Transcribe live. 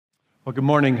Well, good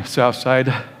morning, Southside.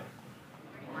 I'd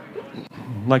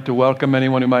like to welcome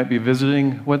anyone who might be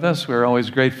visiting with us. We're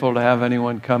always grateful to have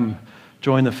anyone come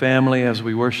join the family as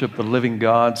we worship the living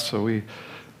God. So we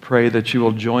pray that you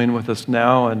will join with us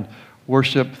now and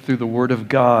worship through the Word of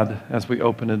God as we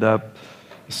open it up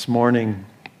this morning.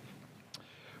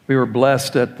 We were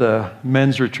blessed at the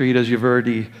men's retreat, as you've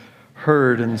already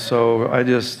heard, and so I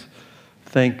just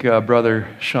thank Brother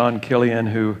Sean Killian,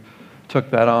 who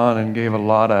took that on and gave a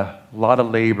lot of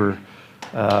labor.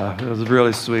 It was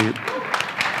really sweet.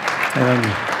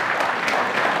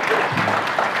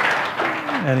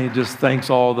 And he just thanks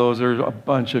all those. There's a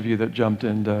bunch of you that jumped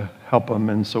in to help him.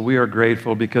 And so we are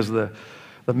grateful because the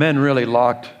men really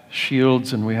locked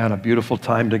shields and we had a beautiful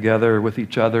time together with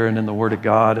each other and in the Word of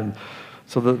God. And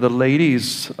so the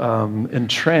ladies in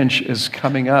Trench is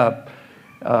coming up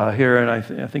here in I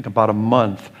think about a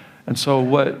month. And so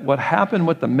what happened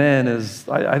with the men is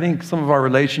I think some of our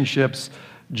relationships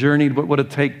journeyed what would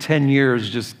it take 10 years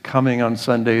just coming on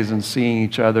Sundays and seeing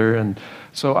each other. And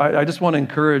so I just want to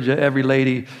encourage every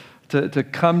lady to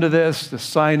come to this, to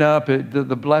sign up.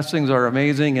 The blessings are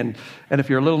amazing. And if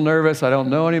you're a little nervous, I don't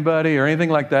know anybody or anything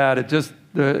like that,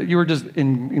 you were just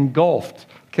engulfed,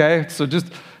 okay? So just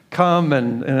come,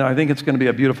 and I think it's going to be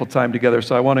a beautiful time together.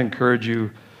 So I want to encourage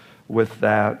you with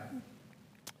that.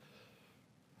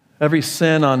 Every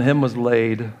sin on him was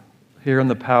laid. Here in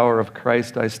the power of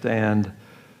Christ I stand.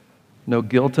 No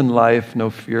guilt in life, no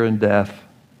fear in death.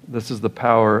 This is the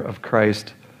power of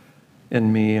Christ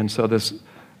in me. And so this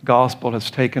gospel has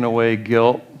taken away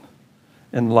guilt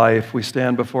in life. We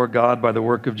stand before God by the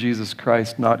work of Jesus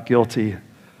Christ, not guilty.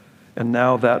 And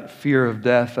now that fear of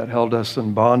death that held us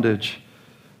in bondage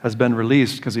has been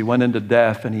released because he went into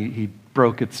death and he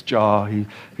broke its jaw. He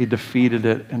defeated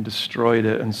it and destroyed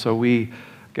it. And so we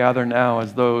gather now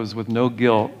as those with no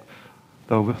guilt,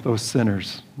 those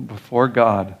sinners before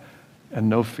God, and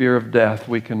no fear of death.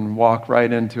 We can walk right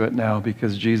into it now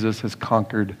because Jesus has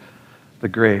conquered the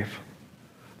grave.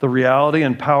 The reality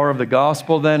and power of the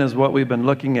gospel then is what we've been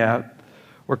looking at.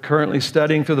 We're currently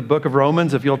studying through the book of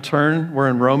Romans. If you'll turn, we're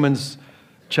in Romans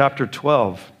chapter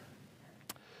 12.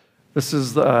 This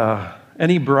is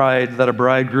any bride that a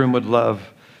bridegroom would love.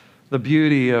 The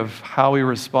beauty of how we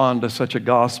respond to such a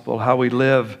gospel, how we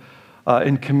live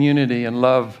in community and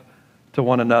love to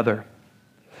one another.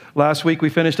 Last week we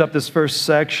finished up this first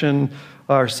section,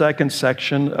 our second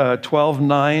section,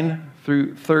 12:9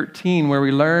 through 13, where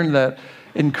we learned that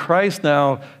in Christ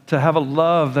now, to have a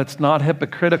love that's not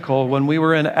hypocritical. When we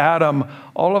were in Adam,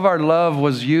 all of our love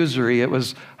was usury. It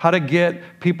was how to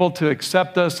get people to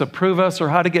accept us, approve us, or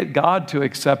how to get God to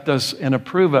accept us and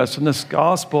approve us. And this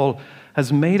gospel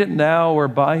has made it now where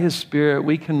by His Spirit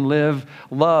we can live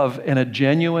love in a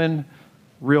genuine,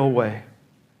 real way.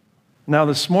 Now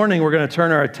this morning we're going to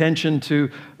turn our attention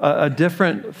to a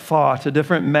different thought, a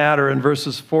different matter in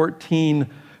verses 14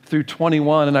 through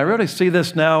 21. And I really see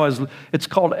this now as it's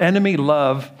called enemy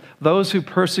love, those who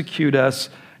persecute us.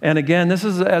 And again, this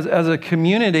is as a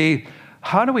community,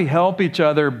 how do we help each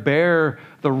other bear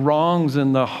the wrongs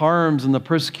and the harms and the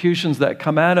persecutions that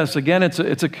come at us? Again, it's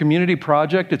a community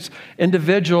project. It's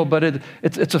individual, but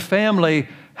it's a family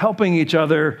helping each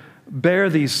other bear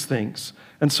these things.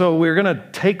 And so we're going to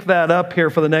take that up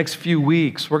here for the next few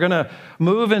weeks. We're going to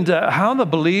move into how the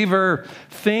believer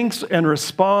thinks and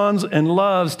responds and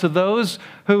loves to those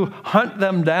who hunt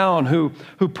them down, who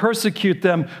persecute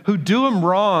them, who do them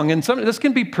wrong. And this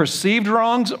can be perceived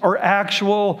wrongs or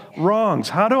actual wrongs.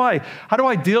 How do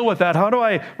I deal with that? How do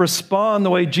I respond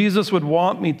the way Jesus would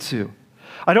want me to?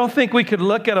 I don't think we could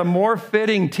look at a more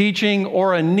fitting teaching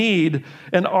or a need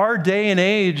in our day and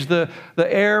age. The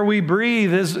air we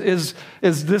breathe is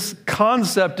this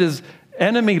concept is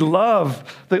enemy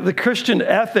love. The Christian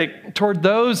ethic toward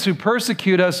those who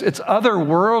persecute us, it's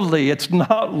otherworldly. It's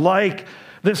not like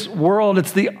this world.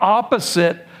 It's the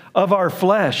opposite of our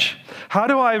flesh. How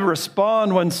do I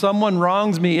respond when someone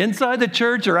wrongs me inside the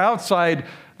church or outside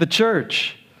the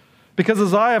church? Because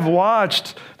as I have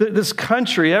watched this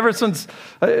country ever since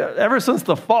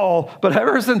the fall, but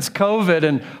ever since COVID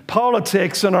and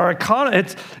politics and our economy,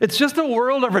 it's just a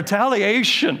world of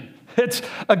retaliation. It's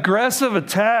aggressive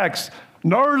attacks,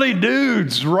 gnarly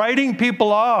dudes writing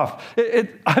people off.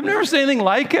 I've never seen anything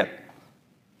like it.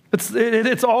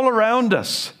 It's all around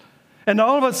us. And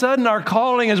all of a sudden, our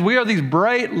calling is we are these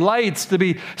bright lights to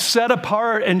be set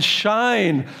apart and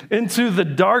shine into the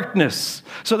darkness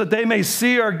so that they may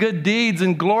see our good deeds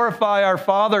and glorify our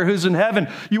Father who's in heaven.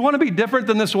 You want to be different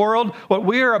than this world? What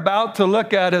we are about to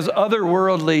look at is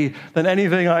otherworldly than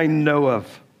anything I know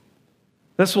of.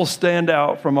 This will stand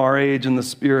out from our age and the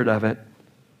spirit of it.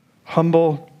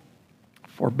 Humble,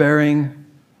 forbearing,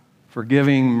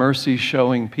 forgiving,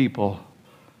 mercy-showing people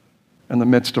in the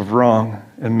midst of wrong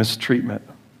and mistreatment.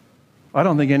 I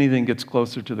don't think anything gets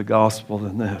closer to the gospel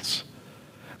than this.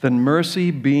 Than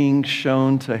mercy being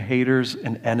shown to haters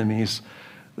and enemies.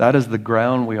 That is the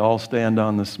ground we all stand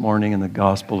on this morning in the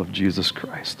gospel of Jesus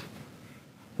Christ.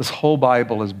 This whole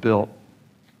Bible is built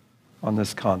on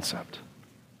this concept.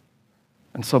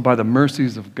 And so by the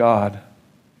mercies of God,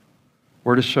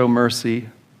 we're to show mercy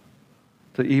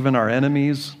to even our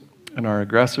enemies and our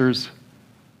aggressors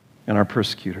and our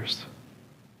persecutors.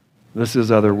 This is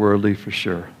otherworldly for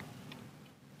sure.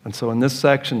 And so in this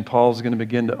section, Paul's going to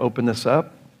begin to open this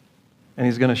up, and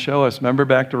he's going to show us, remember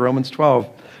back to Romans 12,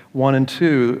 1 and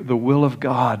 2, the will of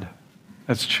God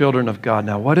as children of God.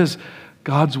 Now, what is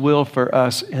God's will for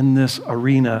us in this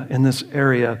arena, in this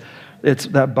area? It's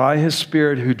that by His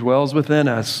Spirit who dwells within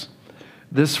us,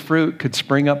 this fruit could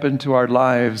spring up into our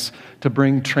lives to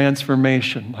bring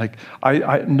transformation. Like,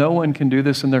 no one can do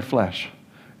this in their flesh.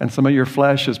 And some of your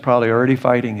flesh is probably already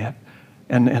fighting it.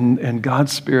 And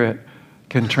God's Spirit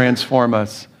can transform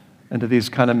us into these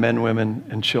kind of men, women,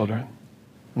 and children.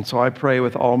 And so I pray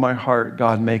with all my heart,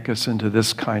 God, make us into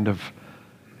this kind of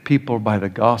people by the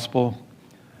gospel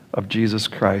of Jesus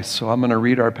Christ. So I'm going to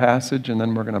read our passage, and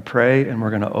then we're going to pray, and we're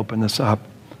going to open this up.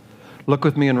 Look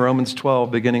with me in Romans 12,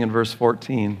 beginning in verse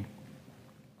 14.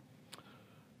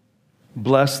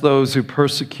 Bless those who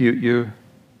persecute you.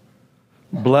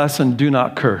 Bless and do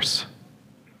not curse.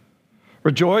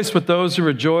 Rejoice with those who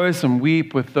rejoice, and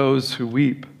weep with those who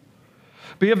weep.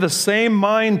 Be of the same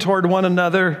mind toward one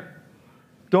another.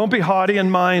 Don't be haughty in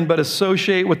mind, but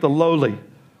associate with the lowly.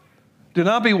 Do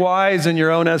not be wise in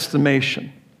your own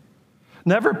estimation.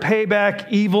 Never pay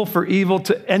back evil for evil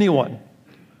to anyone.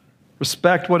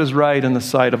 Respect what is right in the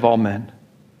sight of all men.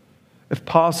 If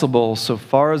possible, so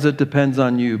far as it depends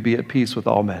on you, be at peace with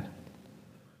all men.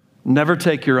 Never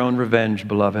take your own revenge,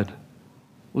 beloved.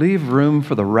 Leave room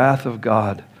for the wrath of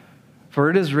God. For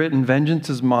it is written, vengeance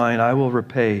is mine, I will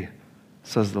repay,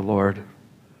 says the Lord.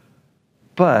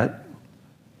 But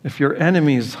if your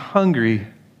enemy is hungry,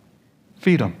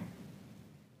 feed him.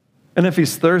 And if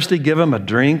he's thirsty, give him a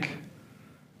drink.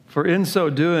 For in so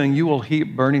doing, you will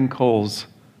heap burning coals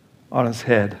on his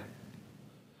head.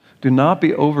 Do not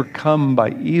be overcome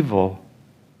by evil,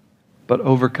 but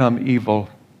overcome evil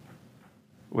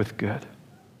with good.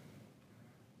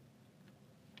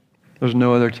 There's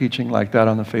no other teaching like that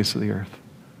on the face of the earth.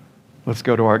 Let's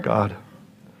go to our God.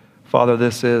 Father,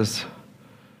 this is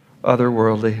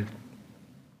otherworldly.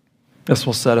 This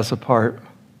will set us apart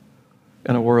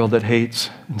in a world that hates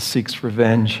and seeks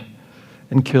revenge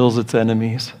and kills its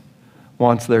enemies,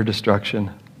 wants their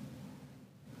destruction.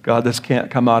 God, this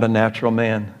can't come out of natural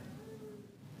man.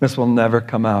 This will never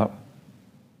come out.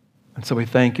 And so we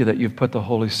thank you that you've put the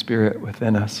Holy Spirit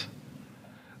within us.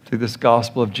 Through this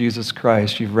gospel of Jesus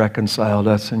Christ, you've reconciled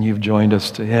us and you've joined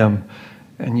us to Him.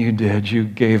 And you did. You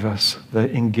gave us the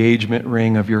engagement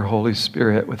ring of your Holy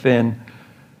Spirit within.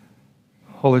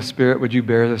 Holy Spirit, would you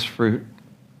bear this fruit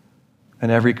in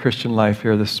every Christian life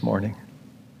here this morning?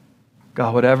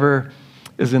 God, whatever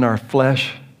is in our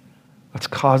flesh that's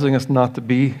causing us not to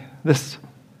be this,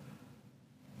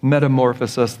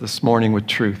 metamorphose us this morning with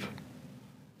truth.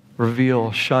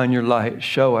 Reveal, shine your light,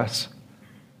 show us,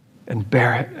 and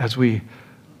bear it as we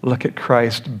look at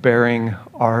Christ bearing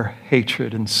our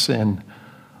hatred and sin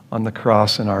on the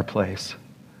cross in our place.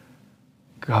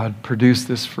 God, produce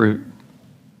this fruit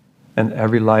in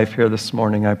every life here this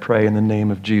morning, I pray in the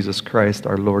name of Jesus Christ,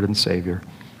 our Lord and Savior.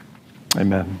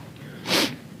 Amen.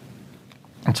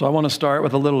 And so I want to start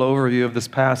with a little overview of this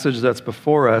passage that's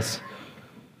before us.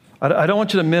 I don't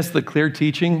want you to miss the clear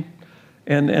teaching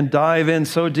and dive in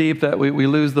so deep that we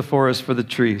lose the forest for the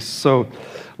trees. So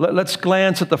let's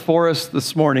glance at the forest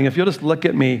this morning. If you'll just look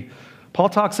at me. Paul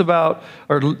talks about,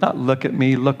 or not look at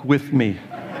me, look with me.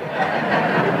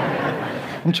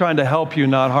 I'm trying to help you,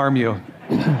 not harm you.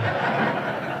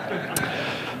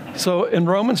 So in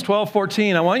Romans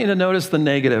 12:14, I want you to notice the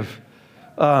negative.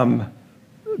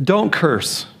 Don't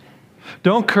curse.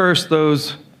 Don't curse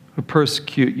those who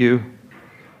persecute you.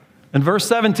 In verse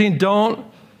 17, don't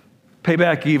pay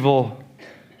back evil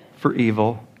for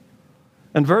evil.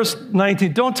 In verse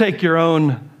 19, don't take your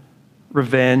own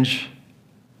revenge.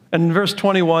 And in verse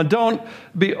 21, don't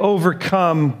be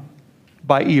overcome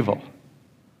by evil.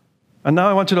 And now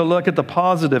I want you to look at the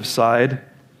positive side.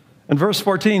 In verse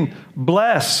 14,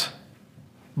 bless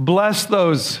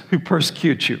those who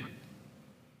persecute you.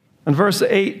 In verse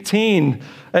 18,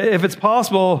 if it's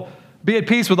possible, be at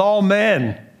peace with all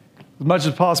men, as much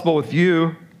as possible with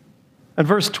you. In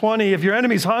verse 20, if your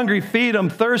enemy's hungry, feed him.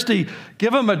 Thirsty,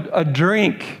 give him a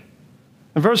drink.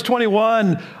 In verse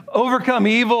 21, overcome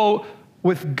evil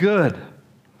with good.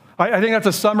 I think that's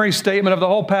a summary statement of the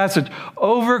whole passage.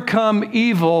 Overcome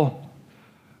evil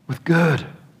with good.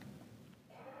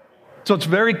 So it's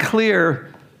very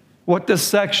clear what this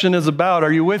section is about.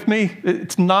 Are you with me?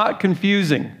 It's not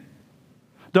confusing.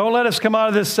 Don't let us come out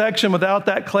of this section without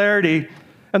that clarity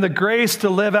and the grace to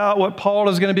live out what Paul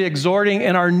is going to be exhorting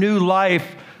in our new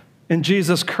life in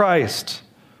Jesus Christ.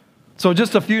 So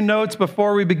just a few notes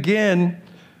before we begin.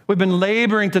 We've been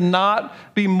laboring to not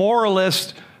be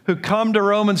moralists who come to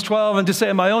Romans 12 and just say,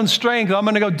 in my own strength, I'm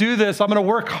going to go do this. I'm going to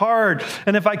work hard.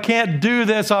 And if I can't do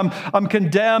this, I'm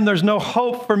condemned. There's no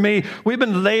hope for me. We've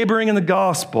been laboring in the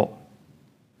gospel.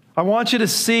 I want you to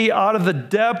see out of the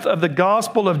depth of the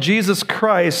gospel of Jesus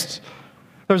Christ,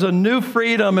 there's a new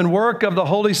freedom and work of the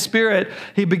Holy Spirit.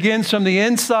 He begins from the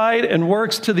inside and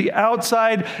works to the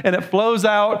outside, and it flows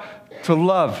out to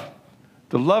love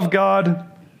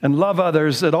God and love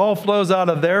others. It all flows out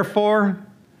of therefore.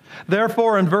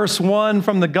 Therefore, in verse 1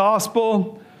 from the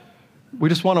gospel, we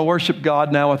just want to worship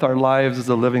God now with our lives as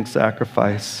a living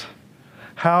sacrifice.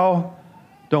 How?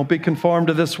 Don't be conformed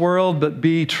to this world, but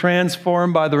be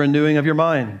transformed by the renewing of your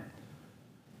mind,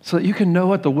 so that you can know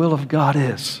what the will of God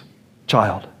is,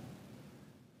 child.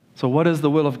 So what is the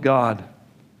will of God?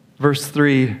 Verse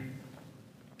 3,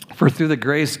 for through the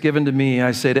grace given to me,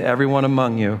 I say to everyone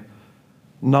among you,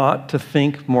 not to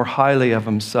think more highly of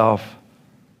himself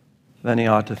than he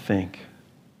ought to think.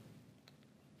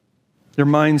 Your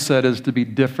mindset is to be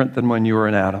different than when you were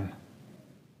in Adam,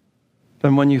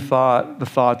 than when you thought the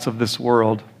thoughts of this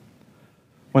world.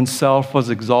 When self was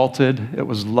exalted, it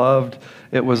was loved,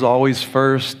 it was always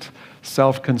first,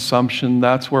 self-consumption,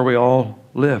 that's where we all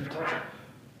lived.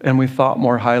 And we thought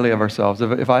more highly of ourselves.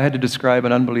 If I had to describe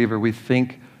an unbeliever, we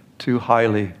think too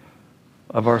highly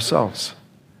of ourselves.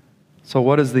 So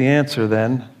what is the answer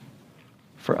then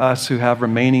for us who have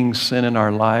remaining sin in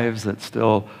our lives that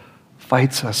still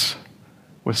fights us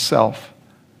with self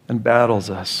and battles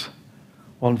us?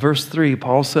 Well, in verse 3,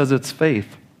 Paul says it's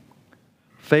faith.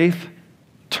 Faith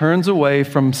turns away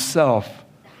from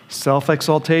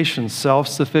self-exaltation,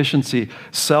 self-sufficiency,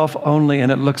 self only,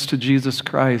 and it looks to Jesus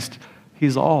Christ.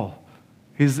 He's all.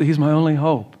 He's my only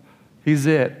hope. He's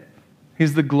it.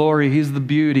 He's the glory. He's the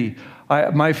beauty.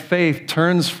 My faith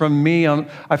turns from me.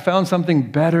 I found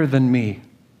something better than me.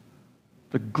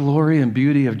 The glory and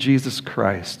beauty of Jesus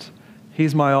Christ.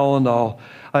 He's my all in all.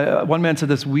 One man said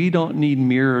this, we don't need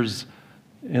mirrors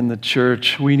in the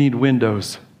church. We need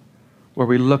windows where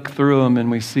we look through them and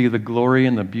we see the glory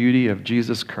and the beauty of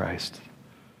Jesus Christ.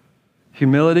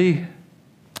 Humility,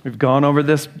 we've gone over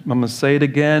this. I'm going to say it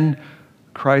again.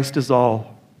 Christ is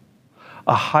all.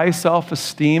 A high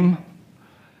self-esteem,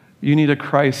 you need a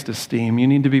Christ esteem. You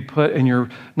need to be put in your,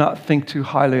 not think too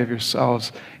highly of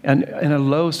yourselves. And in a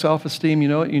low self-esteem, you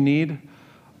know what you need?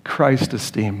 Christ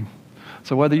esteem.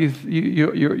 So whether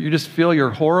you just feel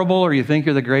you're horrible or you think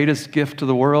you're the greatest gift to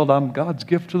the world, I'm God's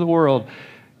gift to the world,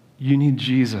 you need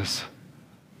Jesus.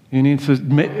 You need to,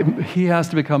 he has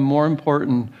to become more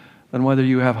important than whether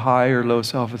you have high or low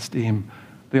self-esteem.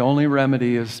 The only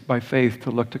remedy is by faith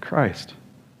to look to Christ.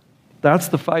 That's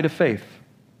the fight of faith.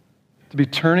 To be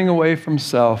turning away from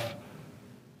self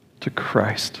to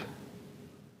Christ.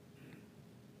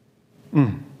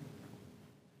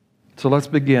 So let's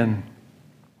begin.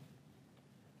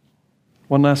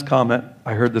 One last comment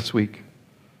I heard this week.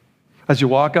 As you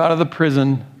walk out of the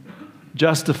prison,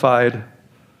 justified,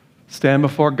 stand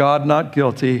before God not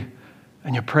guilty,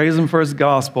 and you praise him for his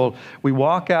gospel, we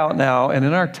walk out now, and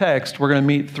in our text, we're going to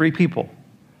meet three people.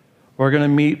 We're going to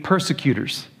meet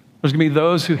persecutors. There's going to be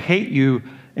those who hate you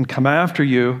and come after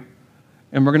you,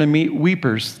 and we're going to meet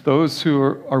weepers, those who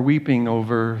are weeping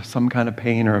over some kind of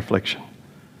pain or affliction.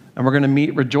 And we're going to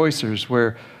meet rejoicers,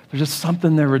 where there's just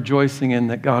something they're rejoicing in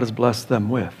that God has blessed them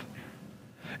with.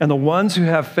 And the ones who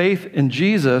have faith in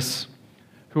Jesus,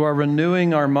 who are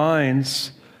renewing our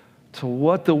minds to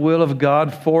what the will of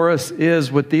God for us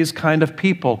is with these kind of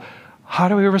people, how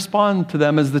do we respond to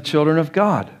them as the children of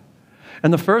God?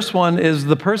 And the first one is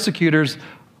the persecutors,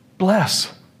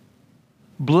 bless.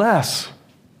 Bless.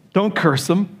 Don't curse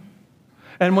them.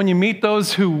 And when you meet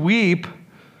those who weep,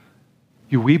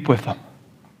 you weep with them.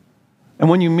 And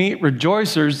when you meet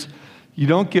rejoicers, you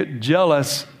don't get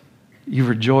jealous, you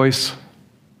rejoice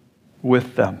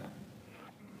with them.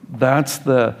 That's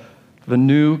the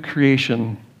new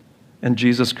creation in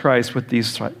Jesus Christ with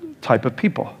these type of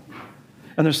people.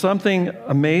 And there's something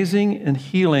amazing and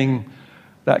healing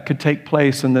that could take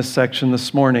place in this section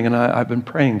this morning, and I've been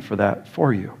praying for that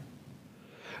for you.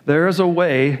 There is a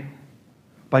way,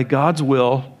 by God's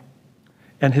will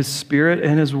and his Spirit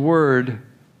and his Word,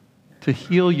 to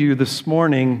heal you this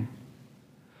morning,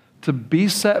 to be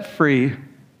set free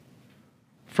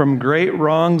from great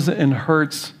wrongs and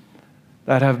hurts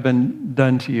that have been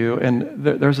done to you. And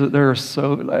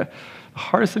the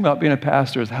hardest thing about being a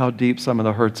pastor is how deep some of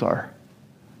the hurts are.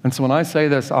 And so when I say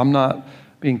this, I'm not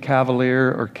being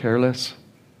cavalier or careless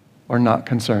or not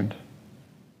concerned.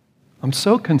 I'm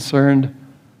so concerned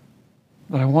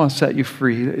that I want to set you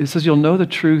free. It says you'll know the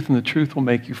truth and the truth will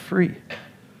make you free.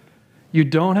 You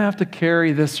don't have to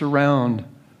carry this around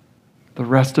the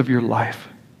rest of your life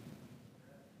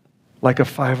like a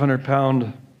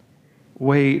 500-pound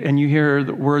weight, and you hear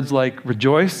the words like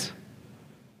rejoice,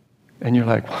 and you're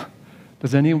like,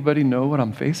 does anybody know what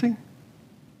I'm facing?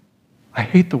 I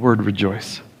hate the word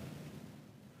rejoice.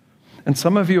 And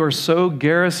some of you are so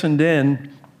garrisoned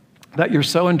in that you're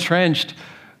so entrenched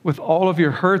with all of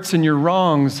your hurts and your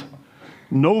wrongs,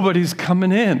 nobody's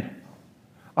coming in.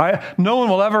 No one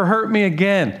will ever hurt me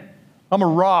again. I'm a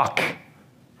rock.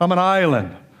 I'm an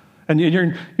island. And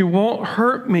you won't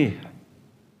hurt me.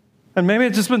 And maybe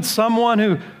it's just been someone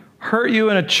who hurt you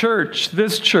in a church,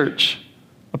 this church,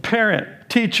 a parent,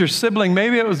 teacher, sibling.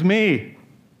 Maybe it was me.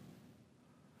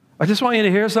 I just want you to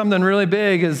hear something really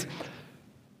big is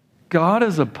God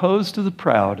is opposed to the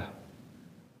proud,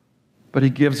 but he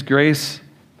gives grace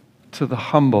to the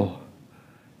humble.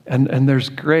 And there's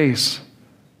grace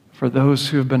for those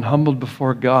who have been humbled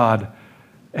before God,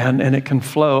 and it can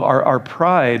flow. Our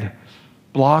pride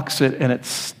blocks it and it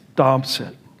stomps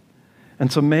it.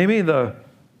 And so maybe the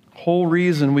whole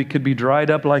reason we could be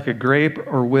dried up like a grape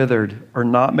or withered or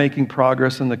not making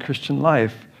progress in the Christian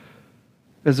life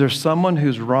is there's someone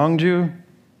who's wronged you,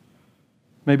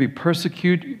 maybe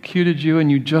persecuted you,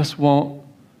 and you just won't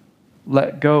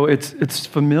let go. It's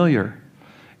familiar.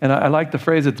 And I like the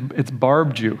phrase, it's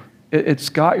barbed you. It's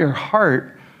got your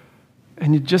heart,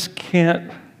 and you just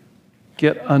can't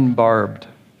get unbarbed.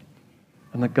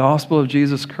 And the gospel of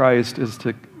Jesus Christ is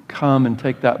to come and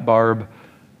take that barb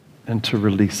and to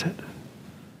release it.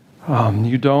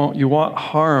 You want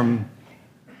harm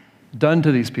done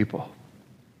to these people.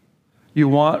 You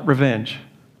want revenge.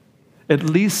 At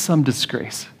least some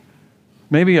disgrace.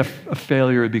 Maybe a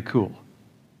failure would be cool.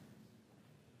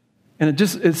 And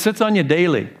it sits on you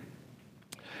daily.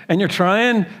 And you're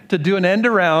trying to do an end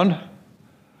around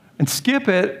and skip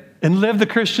it and live the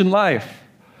Christian life.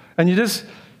 And you just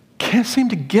can't seem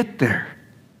to get there.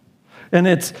 And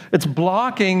it's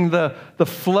blocking the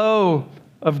flow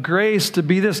of grace to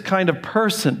be this kind of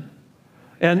person.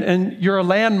 And you're a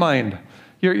landmine.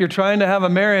 You're trying to have a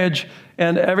marriage,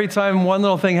 and every time one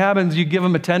little thing happens, you give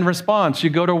them a 10 response. You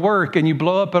go to work and you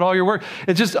blow up at all your work.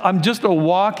 I'm just a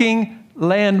walking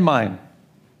landmine.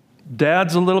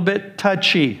 Dad's a little bit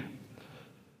touchy.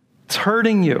 It's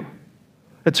hurting you.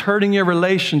 It's hurting your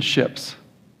relationships.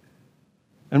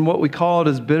 And what we call it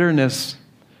is bitterness,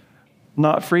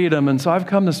 not freedom. And so I've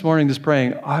come this morning just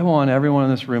praying, I want everyone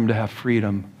in this room to have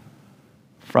freedom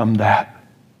from that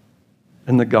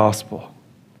in the gospel.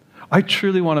 I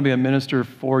truly want to be a minister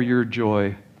for your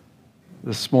joy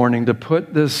this morning, to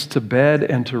put this to bed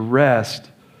and to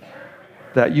rest,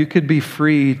 that you could be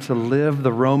free to live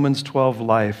the Romans 12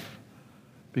 life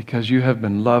because you have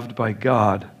been loved by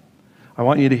God. I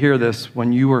want you to hear this.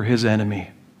 When you were his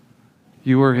enemy,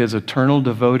 you were his eternal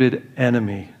devoted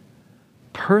enemy,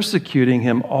 persecuting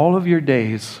him all of your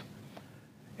days,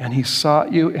 and he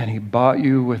sought you and he bought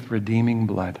you with redeeming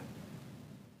blood.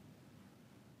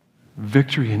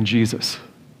 Victory in Jesus.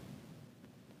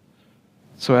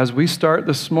 So as we start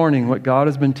this morning, what God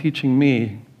has been teaching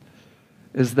me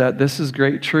is that this is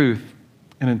great truth.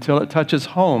 And until it touches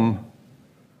home,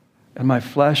 and my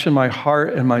flesh and my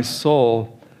heart and my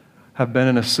soul have been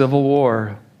in a civil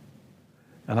war,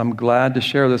 and I'm glad to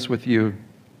share this with you,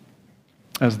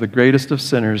 as the greatest of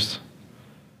sinners,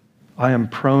 I am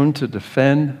prone to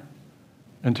defend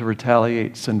and to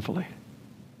retaliate sinfully.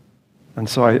 And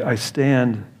so I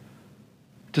stand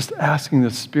just asking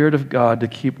the Spirit of God to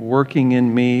keep working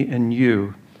in me and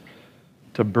you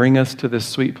to bring us to this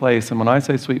sweet place. And when I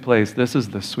say sweet place, this is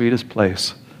the sweetest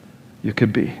place you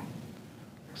could be.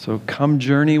 So come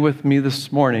journey with me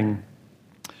this morning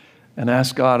and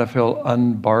ask God if he'll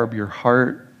unbarb your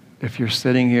heart if you're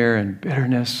sitting here in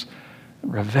bitterness,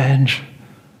 revenge,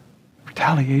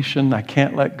 retaliation. I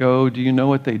can't let go. Do you know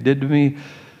what they did to me?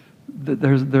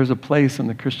 There's a place in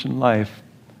the Christian life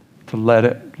to let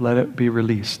it be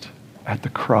released at the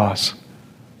cross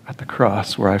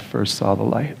where I first saw the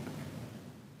light.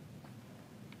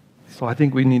 So I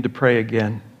think we need to pray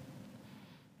again.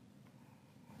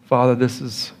 Father, this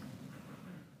is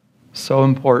so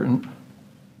important.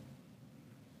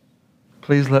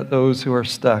 Please let those who are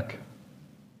stuck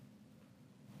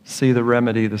see the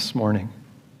remedy this morning.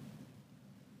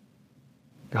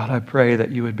 God, I pray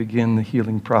that you would begin the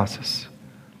healing process.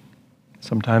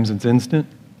 Sometimes it's instant.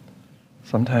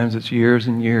 Sometimes it's years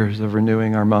and years of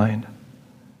renewing our mind.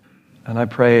 And I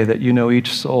pray that you know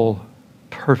each soul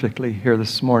perfectly here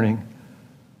this morning.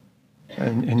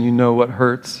 And you know what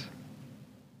hurts.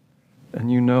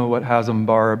 And you know what has them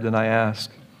barbed. And I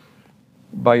ask,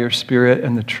 by your Spirit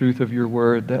and the truth of your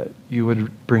word, that you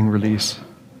would bring release.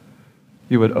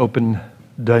 You would open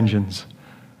dungeons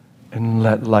and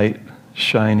let light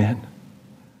shine in.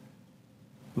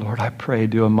 Lord, I pray,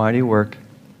 do a mighty work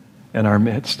in our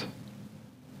midst.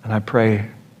 And I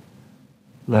pray,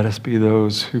 let us be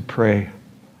those who pray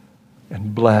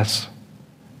and bless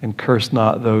and curse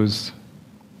not those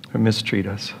who mistreat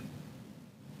us.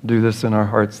 Do this in our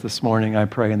hearts this morning, I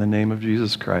pray, in the name of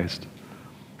Jesus Christ.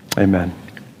 Amen.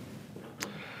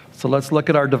 So let's look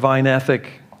at our divine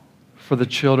ethic for the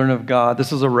children of God.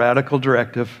 This is a radical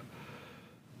directive.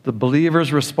 The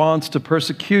believer's response to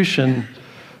persecution,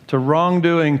 to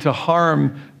wrongdoing, to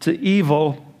harm, to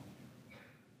evil.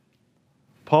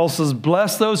 Paul says,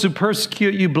 bless those who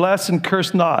persecute you, bless and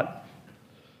curse not.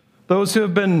 Those who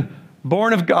have been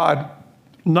born of God,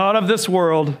 not of this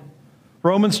world.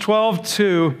 Romans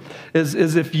 12:2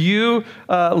 is if you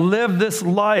live this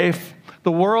life,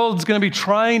 the world's going to be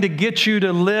trying to get you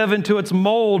to live into its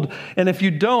mold. And if you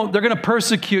don't, they're going to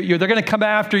persecute you. They're going to come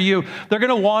after you. They're going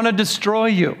to want to destroy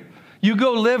you. You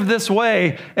go live this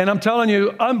way, and I'm telling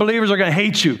you, unbelievers are going to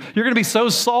hate you. You're going to be so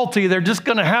salty, they're just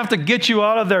going to have to get you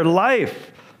out of their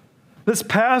life. This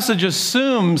passage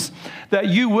assumes that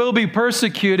you will be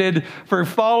persecuted for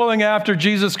following after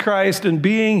Jesus Christ and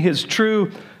being his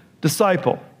true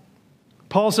disciple.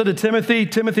 Paul said to Timothy,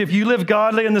 Timothy, if you live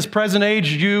godly in this present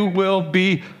age, you will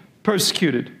be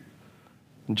persecuted.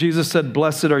 And Jesus said,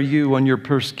 blessed are you when you're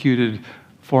persecuted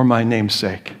for my name's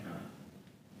sake.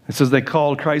 It says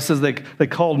Christ says they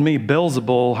called me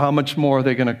Beelzebul. How much more are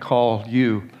they going to call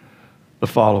you, the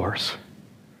followers?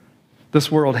 This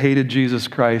world hated Jesus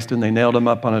Christ and they nailed him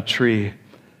up on a tree.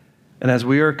 And as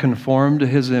we are conformed to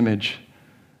his image,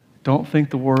 don't think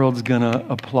the world's going to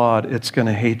applaud. It's going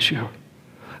to hate you.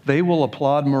 They will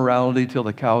applaud morality till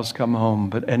the cows come home,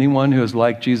 but anyone who is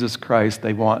like Jesus Christ,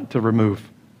 they want to remove.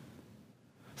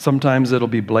 Sometimes it'll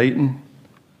be blatant.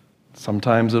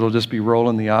 Sometimes it'll just be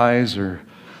rolling the eyes or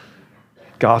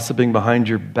gossiping behind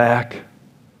your back.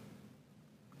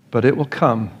 But it will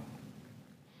come.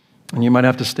 And you might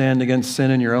have to stand against sin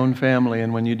in your own family,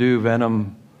 and when you do,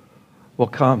 venom will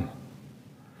come.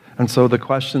 And so the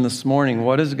question this morning,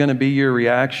 what is going to be your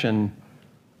reaction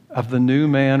of the new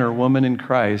man or woman in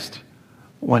Christ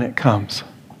when it comes?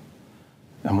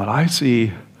 And what I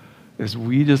see is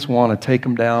we just want to take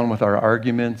them down with our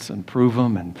arguments and prove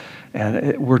them,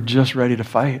 and we're just ready to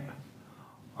fight.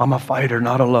 I'm a fighter,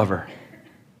 not a lover.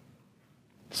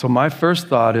 So my first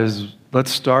thought is, let's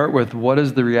start with what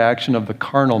is the reaction of the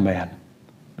carnal man,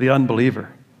 the unbeliever.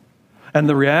 And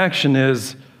the reaction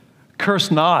is,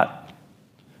 curse not.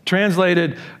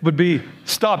 Translated would be,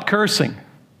 stop cursing.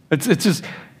 It's just,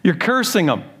 you're cursing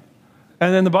them.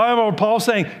 And then the Bible, Paul's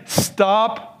saying,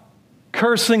 stop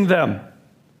cursing them.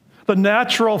 The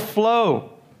natural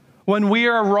flow when we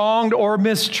are wronged or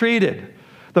mistreated.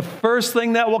 The first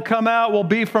thing that will come out will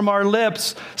be from our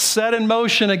lips, set in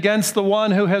motion against the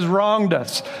one who has wronged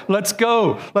us. Let's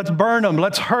go. Let's burn them.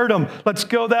 Let's hurt them. Let's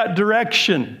go that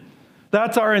direction.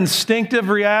 That's our instinctive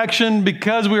reaction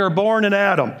because we were born in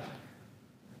Adam.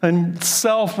 And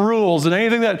self rules, and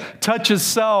anything that touches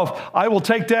self, I will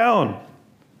take down.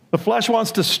 The flesh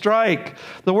wants to strike.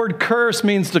 The word curse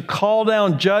means to call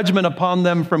down judgment upon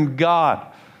them from God.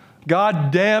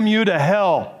 God damn you to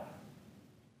hell.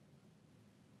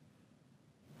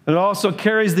 It also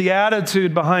carries the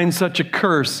attitude behind such a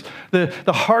curse,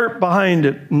 the heart behind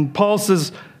it. And Paul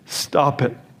says, stop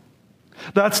it.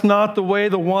 That's not the way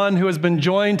the one who has been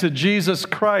joined to Jesus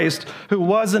Christ, who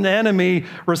was an enemy,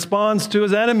 responds to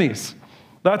his enemies.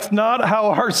 That's not how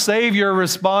our Savior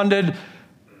responded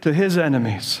to his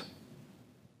enemies.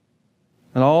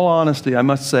 In all honesty, I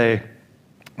must say,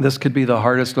 this could be the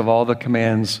hardest of all the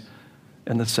commands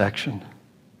in the section.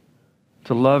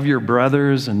 To love your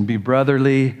brothers and be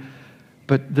brotherly,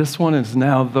 but this one is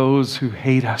now those who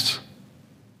hate us.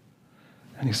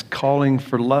 And he's calling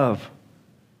for love.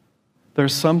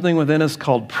 There's something within us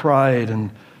called pride and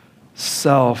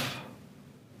self,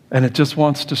 and it just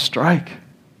wants to strike.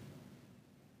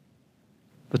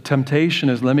 The temptation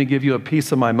is, let me give you a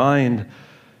piece of my mind.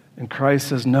 And Christ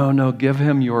says, no, give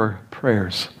him your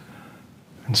prayers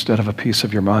instead of a piece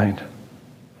of your mind.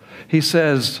 He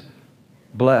says,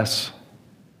 bless.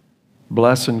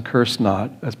 Bless and curse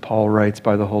not, as Paul writes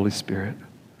by the Holy Spirit.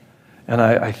 And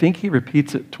I think he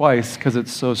repeats it twice because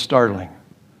it's so startling.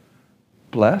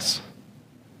 Bless?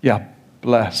 Yeah,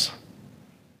 bless.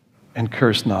 And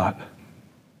curse not.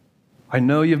 I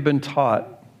know you've been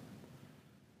taught,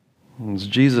 as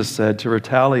Jesus said, to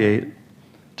retaliate,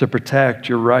 to protect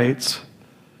your rights.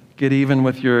 Get even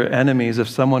with your enemies. If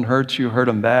someone hurts you, hurt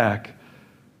them back.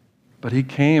 But he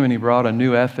came and he brought a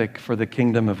new ethic for the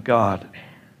kingdom of God.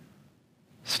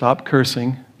 Stop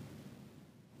cursing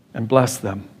and bless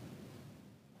them.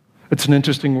 It's an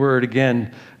interesting word.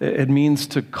 Again, it means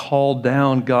to call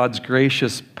down God's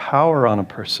gracious power on a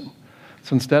person.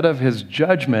 So instead of his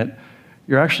judgment,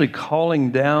 you're actually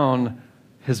calling down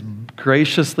his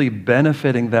graciously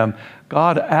benefiting them.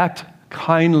 God, act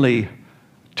kindly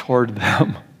toward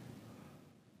them.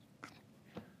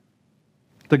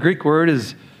 The Greek word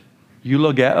is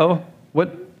eulogeo.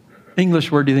 What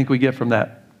English word do you think we get from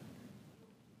that?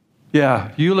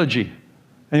 Yeah, eulogy.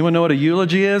 Anyone know what a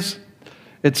eulogy is?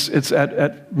 It's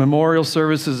at memorial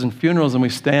services and funerals, and we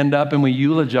stand up and we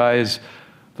eulogize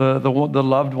the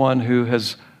loved one who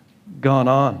has gone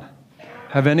on.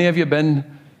 Have any of you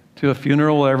been to a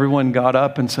funeral where everyone got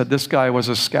up and said, this guy was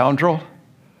a scoundrel?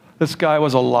 This guy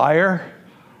was a liar?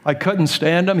 I couldn't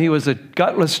stand him. He was a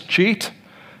gutless cheat.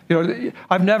 You know,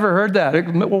 I've never heard that.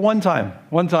 Well, one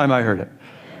time I heard it.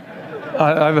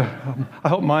 I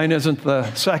hope mine isn't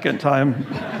the second time.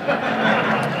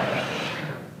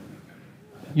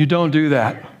 You don't do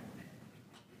that.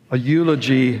 A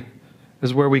eulogy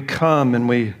is where we come and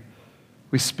we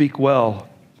speak well.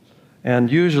 And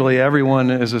usually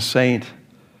everyone is a saint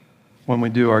when we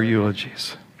do our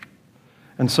eulogies.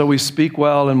 And so we speak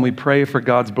well and we pray for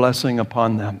God's blessing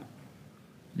upon them.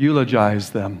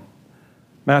 Eulogize them.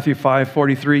 Matthew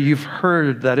 5:43, you've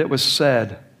heard that it was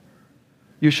said,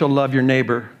 you shall love your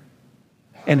neighbor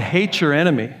and hate your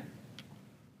enemy.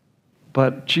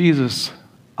 But Jesus,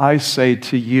 I say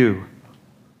to you,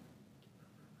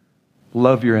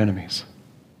 love your enemies.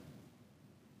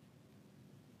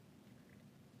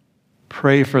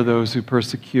 Pray for those who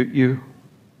persecute you,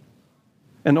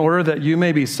 in order that you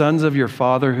may be sons of your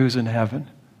Father who's in heaven.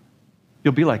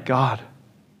 You'll be like God.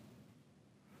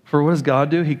 For what does God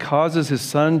do? He causes his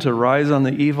sun to rise on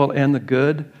the evil and the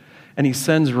good, and he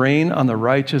sends rain on the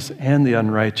righteous and the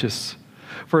unrighteous.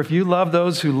 For if you love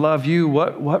those who love you,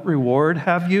 what reward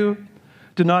have you?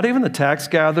 Do not even the tax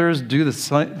gatherers do the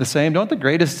same? Don't the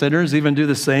greatest sinners even do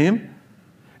the same?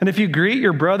 And if you greet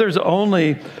your brothers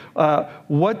only,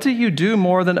 what do you do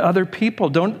more than other people?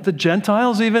 Don't the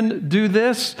Gentiles even do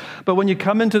this? But when you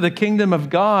come into the kingdom of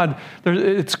God,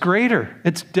 it's greater.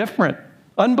 It's different.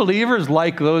 Unbelievers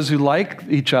like those who like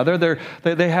each other.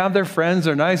 They have their friends.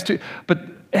 They're nice too. But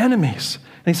enemies.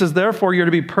 And he says, therefore, you're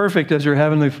to be perfect as your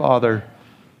heavenly Father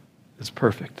is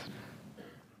perfect.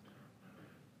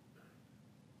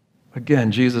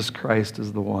 Again, Jesus Christ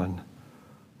is the one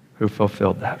who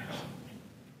fulfilled that.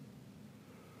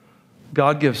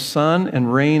 God gives sun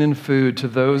and rain and food to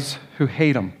those who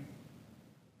hate him,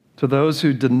 to those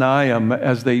who deny him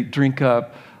as they drink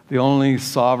up the only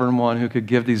sovereign one who could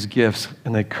give these gifts,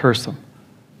 and they curse him.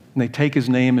 And they take his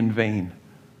name in vain,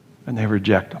 and they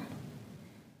reject him.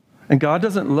 And God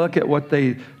doesn't look at what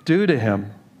they do to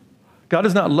him. God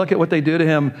does not look at what they do to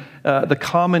him, the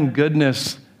common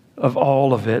goodness of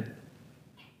all of it.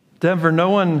 Denver, no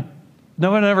one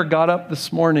ever got up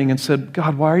this morning and said,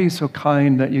 God, why are you so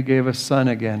kind that you gave us sun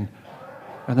again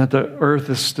and that the earth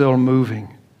is still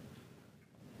moving?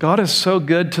 God is so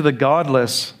good to the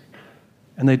godless,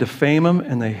 and they defame him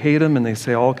and they hate him and they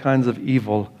say all kinds of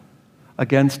evil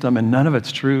against him, and none of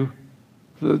it's true.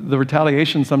 The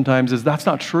retaliation sometimes is that's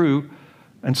not true.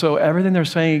 And so everything they're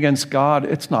saying against God,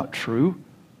 it's not true.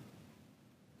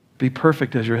 Be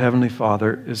perfect as your heavenly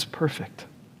Father is perfect.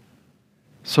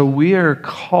 So we are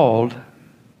called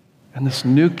in this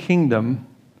new kingdom,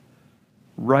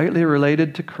 rightly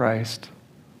related to Christ,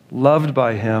 loved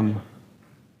by him,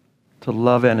 to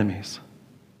love enemies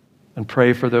and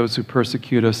pray for those who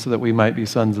persecute us so that we might be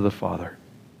sons of the Father.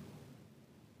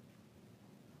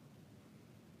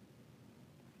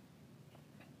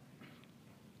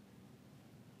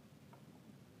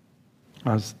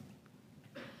 I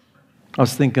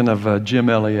was thinking of Jim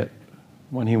Elliot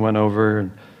when he went over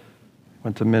and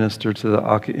went to minister to the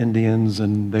Aka Indians,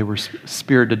 and they were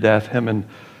speared to death, him and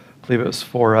I believe it was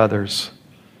 4 others.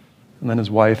 And then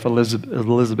his wife,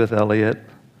 Elizabeth Elliot,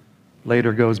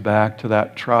 later goes back to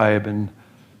that tribe, and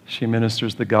she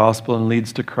ministers the gospel and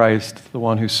leads to Christ, the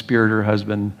one who speared her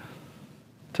husband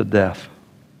to death.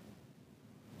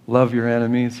 Love your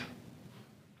enemies.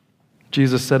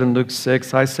 Jesus said in Luke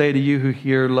 6, I say to you who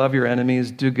hear, love your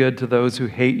enemies, do good to those who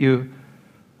hate you,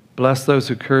 bless those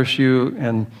who curse you,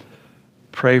 and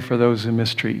pray for those who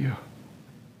mistreat you.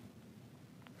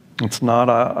 It's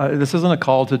not this isn't a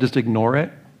call to just ignore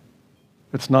it.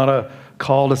 It's not a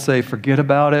call to say, forget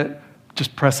about it,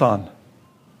 just press on.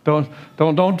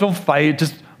 Don't fight,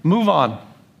 just move on.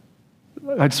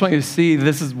 I just want you to see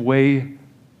this is way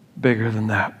bigger than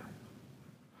that.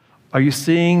 Are you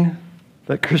seeing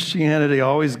that Christianity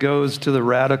always goes to the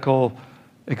radical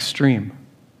extreme?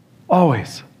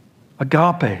 Always.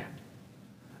 Agape.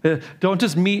 Don't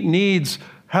just meet needs.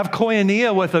 Have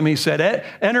koinonia with them, he said.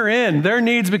 Enter in. Their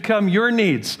needs become your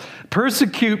needs.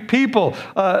 Persecute people.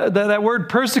 That word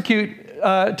persecute,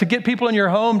 to get people in your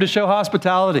home to show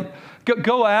hospitality.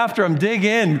 Go after them. Dig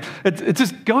in. It's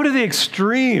just go to the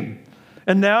extreme.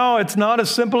 And now it's not as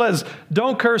simple as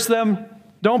don't curse them.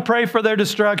 Don't pray for their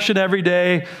destruction every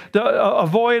day.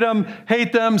 Avoid them,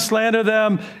 hate them, slander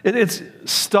them. It's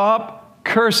stop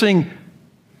cursing.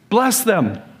 Bless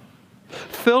them.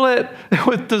 Fill it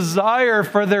with desire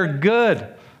for their good.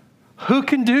 Who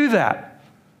can do that?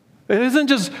 It isn't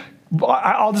just,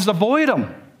 I'll just avoid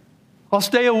them. I'll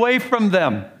stay away from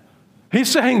them. He's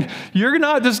saying, you're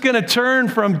not just going to turn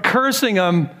from cursing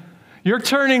them. You're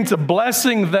turning to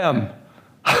blessing them.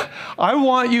 I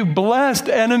want you blessed,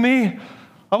 enemy.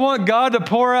 I want God to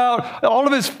pour out all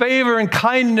of his favor and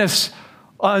kindness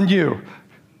on you.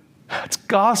 It's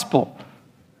gospel.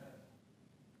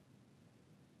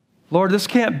 Lord, this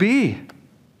can't be.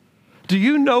 Do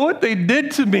you know what they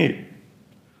did to me?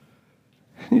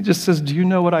 And he just says, do you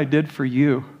know what I did for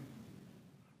you?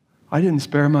 I didn't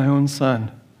spare my own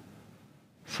son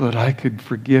so that I could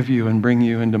forgive you and bring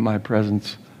you into my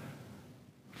presence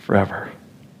forever.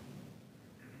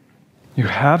 You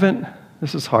haven't,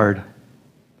 this is hard.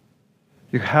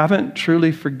 You haven't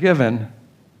truly forgiven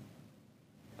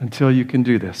until you can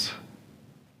do this.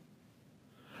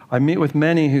 I meet with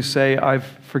many who say, I've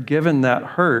forgiven that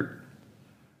hurt,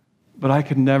 but I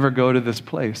could never go to this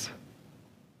place.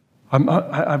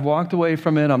 I've walked away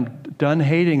from it. I'm done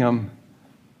hating them,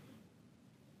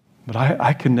 but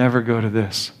I can never go to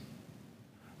this.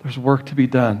 There's work to be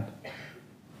done.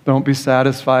 Don't be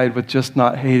satisfied with just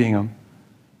not hating them.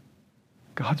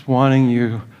 God's wanting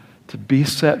you to be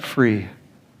set free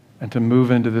and to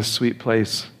move into this sweet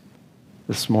place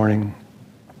this morning.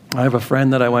 I have a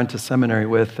friend that I went to seminary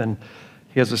with, and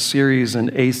he has a series in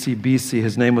ACBC.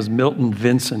 His name was Milton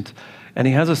Vincent, and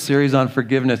he has a series on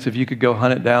forgiveness. If you could go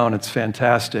hunt it down, it's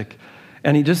fantastic.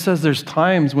 And he just says there's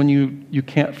times when you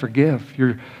can't forgive.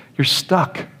 You're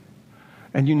stuck,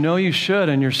 and you know you should,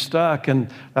 and you're stuck, and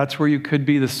that's where you could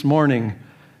be this morning.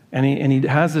 And he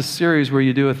has this series where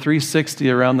you do a 360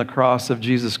 around the cross of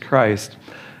Jesus Christ,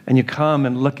 and you come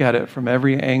and look at it from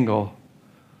every angle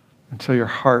until your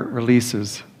heart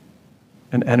releases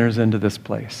and enters into this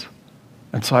place.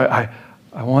 And so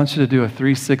I want you to do a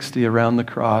 360 around the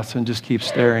cross and just keep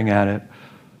staring at it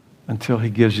until he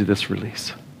gives you this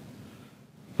release.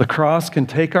 The cross can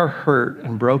take our hurt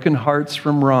and broken hearts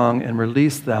from wrong and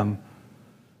release them,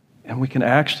 and we can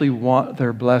actually want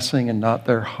their blessing and not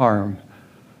their harm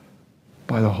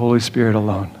by the Holy Spirit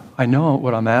alone. I know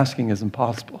what I'm asking is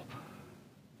impossible.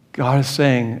 God is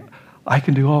saying, I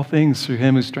can do all things through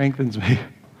him who strengthens me.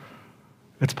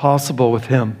 It's possible with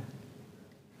him.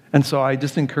 And so I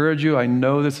just encourage you, I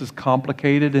know this is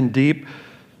complicated and deep.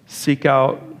 Seek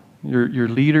out your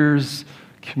leaders,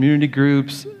 community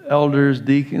groups, elders,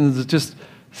 deacons. Just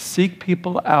seek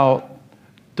people out.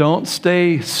 Don't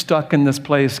stay stuck in this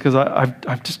place, because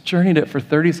I've just journeyed it for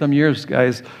 30-some years,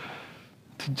 guys.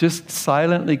 To just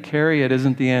silently carry it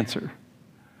isn't the answer.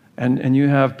 And you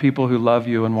have people who love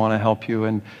you and want to help you.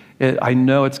 And I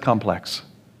know it's complex.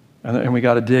 And we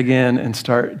got to dig in and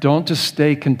start. Don't just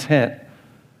stay content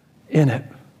in it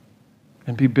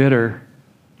and be bitter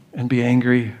and be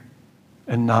angry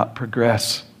and not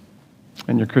progress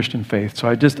in your Christian faith. So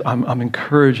I'm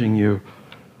encouraging you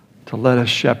to let us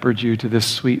shepherd you to this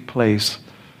sweet place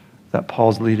that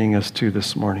Paul's leading us to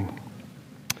this morning.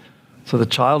 So the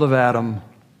child of Adam,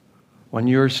 when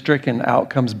you are stricken,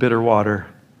 out comes bitter water.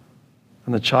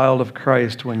 And the child of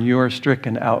Christ, when you are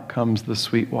stricken, out comes the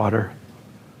sweet water.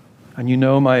 And you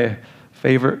know my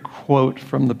favorite quote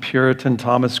from the Puritan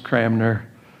Thomas Cranmer.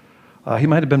 He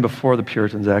might have been before the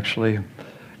Puritans, actually.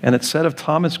 And it said of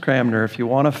Thomas Cranmer, if you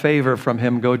want a favor from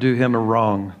him, go do him a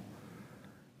wrong.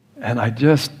 And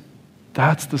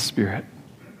that's the Spirit.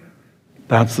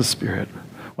 That's the Spirit.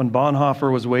 When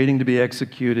Bonhoeffer was waiting to be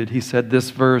executed, he said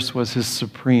this verse was his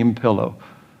supreme pillow,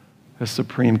 his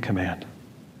supreme command.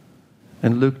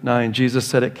 In Luke 9, Jesus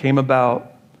said it came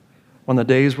about when the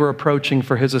days were approaching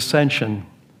for his ascension,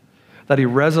 that he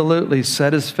resolutely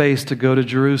set his face to go to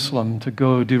Jerusalem to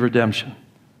go do redemption.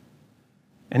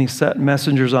 And he sent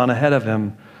messengers on ahead of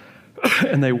him,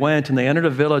 and they went and they entered a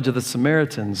village of the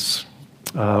Samaritans,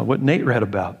 what Nate read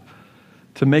about,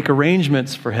 to make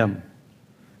arrangements for him.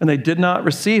 And they did not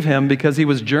receive him because he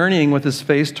was journeying with his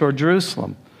face toward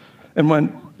Jerusalem. And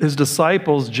when his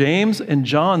disciples, James and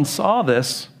John, saw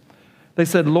this, they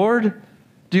said, "Lord,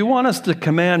 do you want us to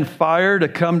command fire to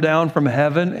come down from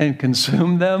heaven and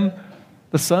consume them?"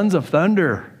 The sons of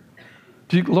thunder.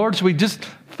 Lord, should we just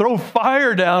throw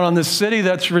fire down on this city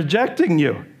that's rejecting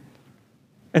you?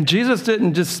 And Jesus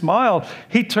didn't just smile.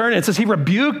 He turned, it says he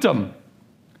rebuked them.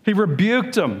 He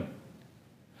rebuked them.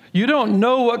 You don't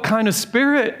know what kind of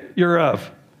spirit you're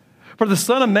of. For the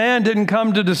Son of Man didn't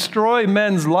come to destroy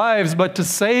men's lives, but to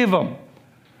save them.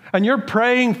 And you're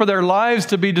praying for their lives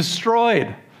to be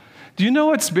destroyed. Do you know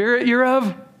what spirit you're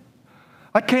of?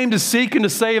 I came to seek and to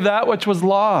save that which was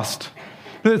lost.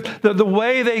 The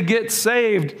way they get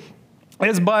saved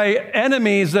is by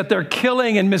enemies that they're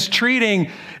killing and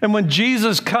mistreating. And when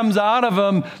Jesus comes out of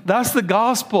them, that's the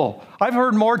gospel. I've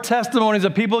heard more testimonies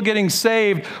of people getting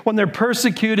saved when they're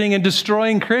persecuting and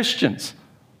destroying Christians.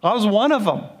 I was one of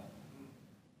them.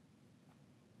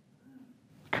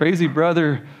 Crazy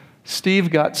brother Steve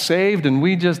got saved, and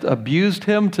we just abused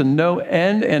him to no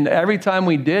end. And every time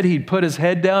we did, he'd put his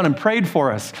head down and prayed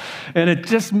for us. And it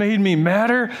just made me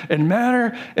madder and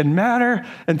madder and madder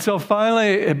until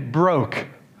finally it broke.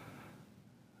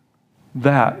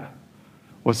 That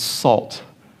was salt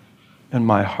in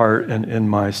my heart and in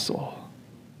my soul.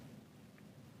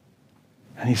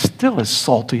 And he still is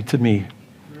salty to me.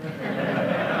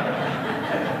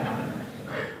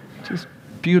 Just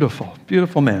beautiful,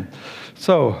 beautiful man.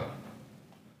 So,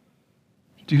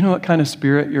 do you know what kind of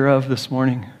spirit you're of this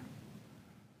morning?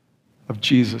 Of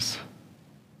Jesus.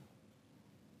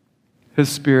 His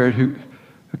spirit who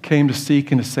came to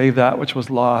seek and to save that which was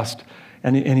lost.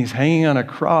 And he's hanging on a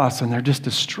cross and they're just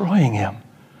destroying him.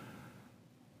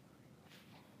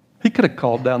 He could have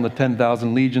called down the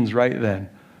 10,000 legions right then.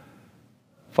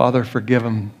 Father, forgive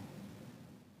them.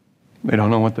 They don't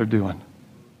know what they're doing.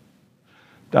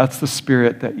 That's the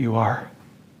spirit that you are.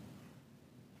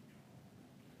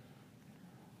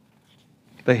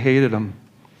 They hated him.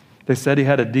 They said he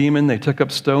had a demon. They took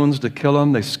up stones to kill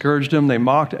him. They scourged him. They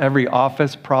mocked every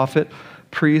office, prophet,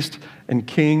 priest, and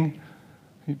king.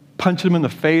 He punched him in the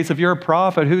face. If you're a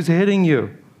prophet, who's hitting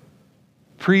you?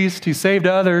 Priest, he saved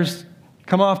others.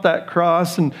 Come off that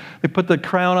cross. And they put the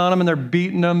crown on him and they're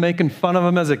beating him, making fun of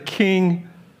him as a king.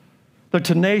 They're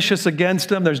tenacious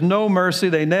against him. There's no mercy.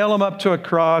 They nail him up to a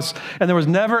cross. And there was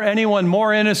never anyone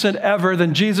more innocent ever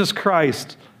than Jesus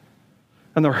Christ.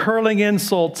 And they're hurling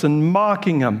insults and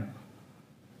mocking him.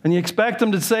 And you expect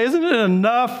them to say, "Isn't it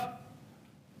enough?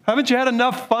 Haven't you had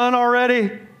enough fun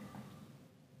already?"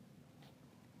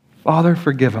 Father,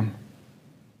 forgive him.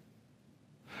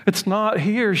 It's not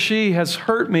he or she has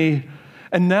hurt me,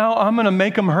 and now I'm going to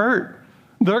make them hurt.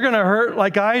 They're going to hurt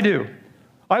like I do.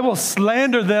 I will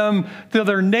slander them till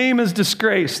their name is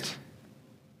disgraced.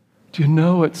 Do you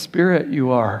know what spirit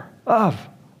you are of?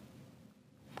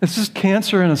 It's just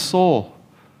cancer in a soul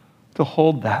to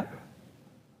hold that.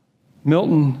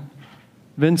 Milton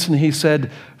Vincent, he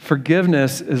said,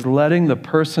 forgiveness is letting the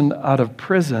person out of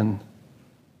prison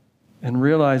and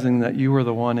realizing that you were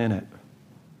the one in it.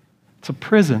 It's a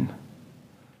prison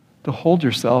to hold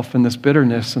yourself in this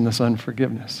bitterness and this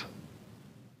unforgiveness.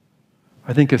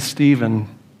 I think of Stephen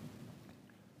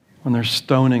when they're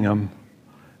stoning him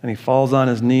and he falls on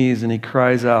his knees and he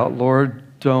cries out, "Lord,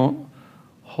 don't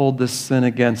hold this sin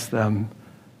against them."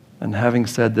 And having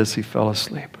said this, he fell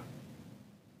asleep.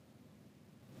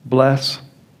 Bless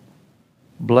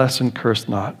and curse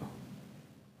not.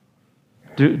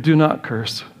 Do not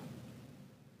curse.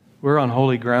 We're on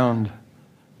holy ground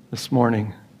this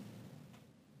morning.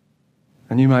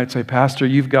 And you might say, "Pastor,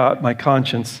 you've got my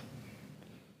conscience.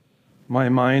 My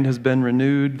mind has been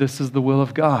renewed. This is the will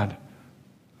of God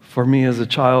for me as a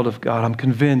child of God. I'm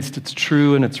convinced it's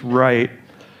true and it's right."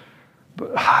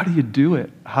 But how do you do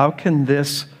it? How can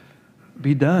this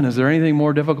be done? Is there anything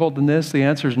more difficult than this? The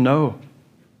answer is no.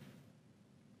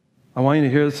 I want you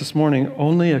to hear this morning.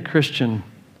 Only a Christian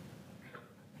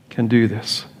can do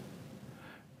this.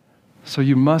 So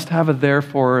you must have a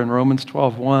therefore in Romans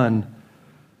 12:1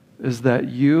 is that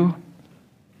you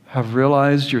have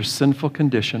realized your sinful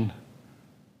condition.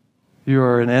 You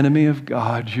are an enemy of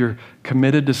God. You're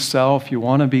committed to self. You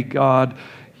want to be God.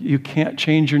 You can't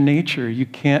change your nature. You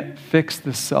can't fix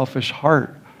this selfish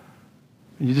heart.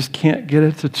 You just can't get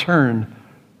it to turn.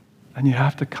 And you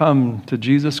have to come to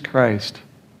Jesus Christ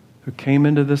who came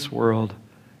into this world,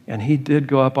 and he did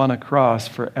go up on a cross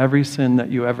for every sin that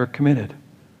you ever committed.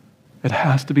 It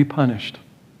has to be punished.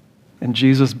 And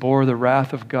Jesus bore the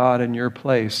wrath of God in your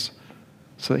place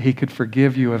so that he could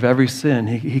forgive you of every sin.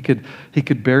 He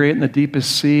could bury it in the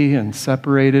deepest sea and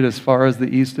separate it as far as the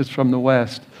east is from the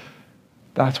west.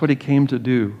 That's what he came to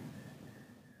do.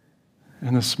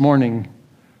 And this morning,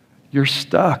 you're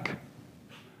stuck.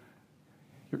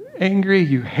 You're angry.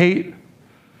 You hate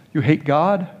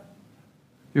God.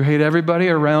 You hate everybody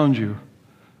around you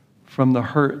from the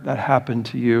hurt that happened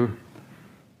to you.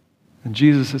 And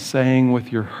Jesus is saying,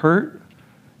 with your hurt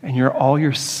and all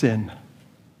your sin,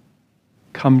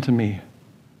 come to me,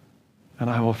 and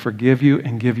I will forgive you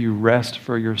and give you rest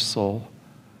for your soul.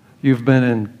 You've been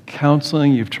in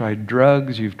counseling, you've tried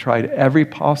drugs, you've tried every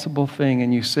possible thing,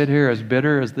 and you sit here as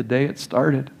bitter as the day it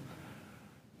started.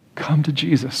 Come to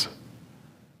Jesus.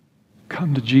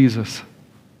 Come to Jesus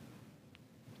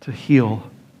to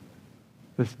heal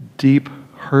this deep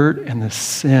hurt and the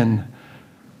sin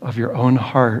of your own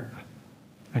heart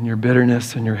and your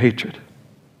bitterness and your hatred.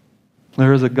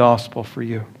 There is a gospel for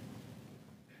you.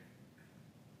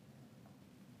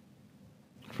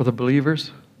 For the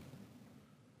believers,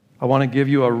 I want to give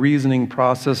you a reasoning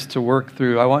process to work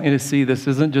through. I want you to see this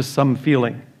isn't just some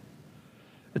feeling.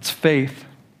 It's faith.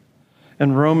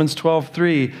 In Romans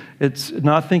 12:3, it's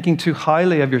not thinking too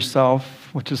highly of yourself,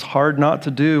 which is hard not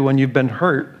to do when you've been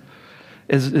hurt,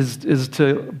 is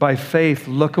to, by faith,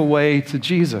 look away to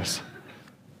Jesus.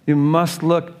 You must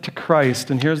look to Christ.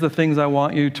 And here's the things I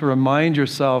want you to remind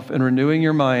yourself in renewing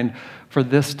your mind for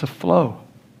this to flow.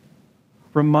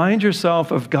 Remind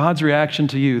yourself of God's reaction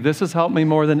to you. This has helped me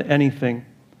more than anything.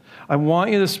 I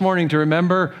want you this morning to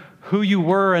remember who you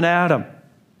were in Adam.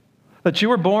 That you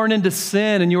were born into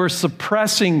sin and you were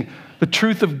suppressing the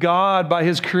truth of God by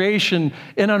his creation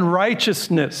in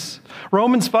unrighteousness.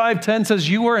 Romans 5:10 says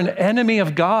you were an enemy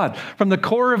of God. From the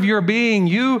core of your being,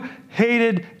 you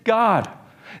hated God.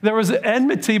 There was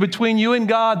enmity between you and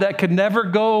God that could never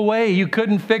go away. You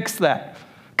couldn't fix that.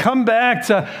 Come back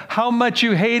to how much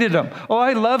you hated him. Oh,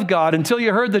 I love God until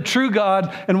you heard the true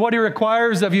God and what he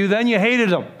requires of you. Then you hated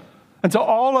him. And so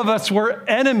all of us were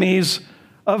enemies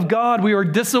of God. We were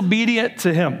disobedient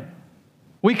to him.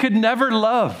 We could never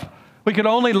love. We could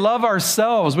only love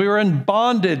ourselves. We were in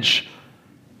bondage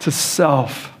to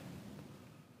self.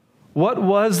 What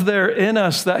was there in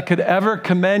us that could ever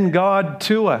commend God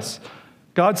to us?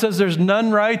 God says there's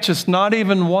none righteous, not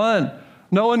even one.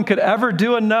 No one could ever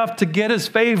do enough to get his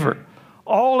favor.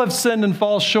 All have sinned and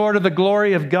fall short of the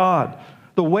glory of God.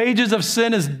 The wages of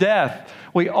sin is death.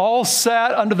 We all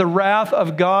sat under the wrath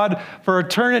of God for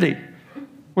eternity.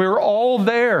 We were all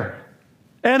there,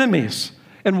 enemies.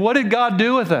 And what did God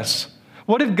do with us?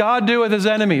 What did God do with his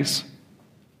enemies?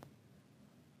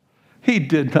 He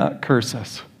did not curse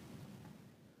us.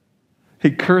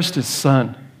 He cursed his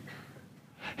son.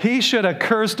 He should have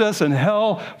cursed us in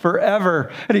hell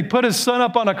forever. And he put his son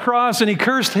up on a cross and he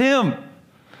cursed him.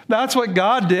 That's what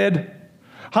God did.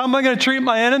 How am I going to treat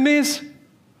my enemies?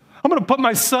 I'm going to put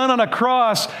my son on a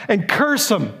cross and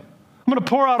curse him. I'm going to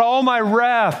pour out all my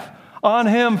wrath on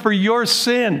him for your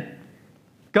sin.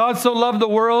 God so loved the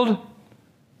world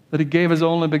that he gave his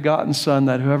only begotten son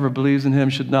that whoever believes in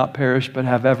him should not perish but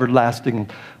have everlasting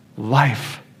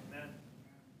life.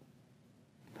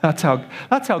 That's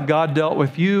how God dealt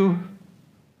with you.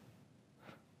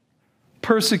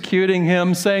 Persecuting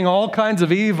him, saying all kinds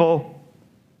of evil.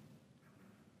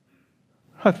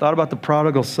 I thought about the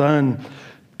prodigal son.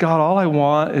 God, all I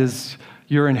want is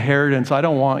your inheritance. I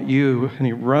don't want you. And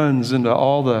he runs into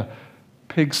all the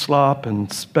pig slop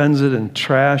and spends it in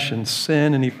trash and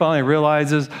sin. And he finally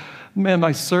realizes, man,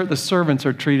 the servants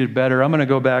are treated better. I'm going to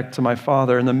go back to my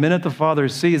father. And the minute the father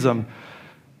sees him,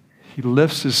 he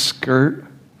lifts his skirt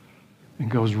and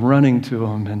goes running to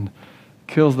him and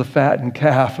kills the fattened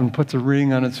calf and puts a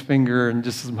ring on its finger and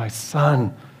just says, my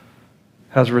son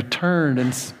has returned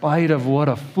in spite of what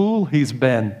a fool he's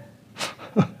been.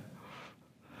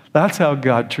 That's how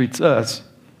God treats us.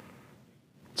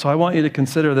 So I want you to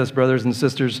consider this, brothers and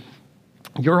sisters.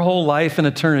 Your whole life in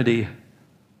eternity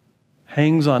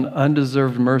hangs on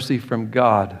undeserved mercy from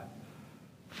God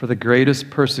for the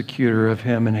greatest persecutor of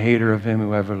him and hater of him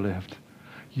who ever lived.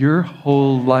 Your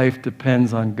whole life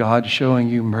depends on God showing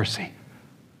you mercy,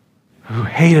 who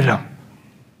hated him.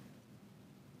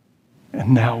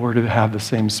 And now we're to have the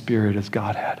same spirit as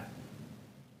God had.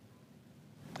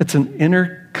 It's an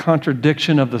inner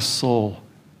contradiction of the soul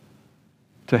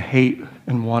to hate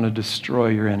and want to destroy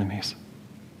your enemies.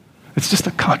 It's just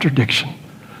a contradiction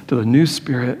to the new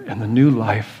spirit and the new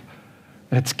life.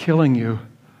 And it's killing you.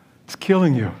 It's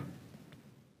killing you.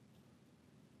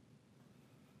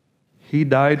 He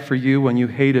died for you when you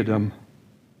hated him.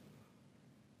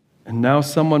 And now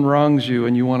someone wrongs you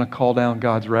and you want to call down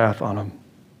God's wrath on them.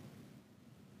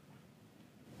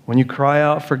 When you cry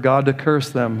out for God to curse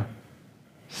them,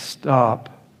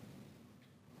 stop.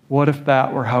 What if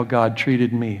that were how God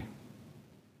treated me?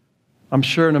 I'm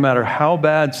sure no matter how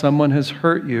bad someone has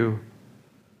hurt you,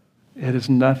 it is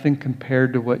nothing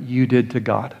compared to what you did to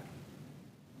God.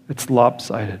 It's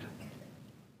lopsided.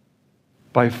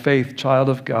 By faith, child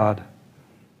of God,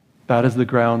 that is the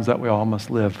grounds that we all must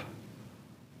live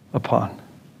upon.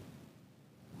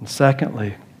 And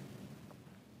secondly,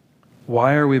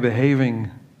 why are they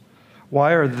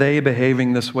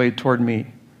behaving this way toward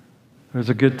me? There's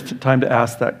a good time to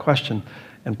ask that question.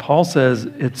 And Paul says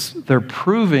they're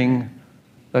proving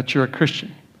that you're a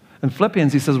Christian. In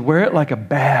Philippians, he says, wear it like a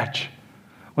badge.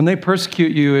 When they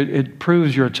persecute you, it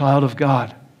proves you're a child of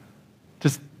God.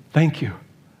 Just thank you.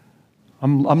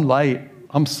 I'm light.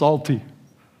 I'm salty.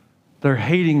 They're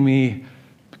hating me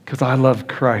because I love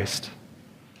Christ.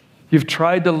 You've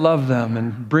tried to love them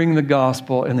and bring the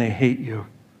gospel, and they hate you.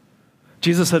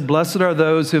 Jesus said, blessed are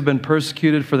those who have been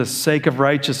persecuted for the sake of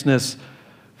righteousness,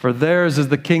 for theirs is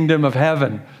the kingdom of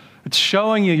heaven. It's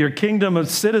showing you your kingdom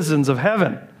of citizens of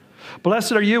heaven.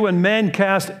 Blessed are you when men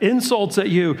cast insults at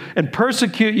you and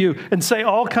persecute you and say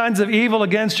all kinds of evil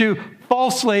against you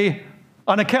falsely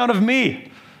on account of me.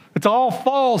 It's all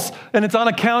false, and it's on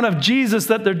account of Jesus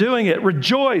that they're doing it.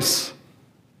 Rejoice.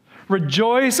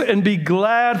 Rejoice and be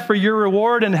glad, for your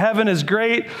reward in heaven is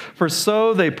great, for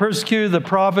so they persecuted the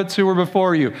prophets who were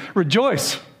before you.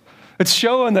 Rejoice. It's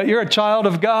showing that you're a child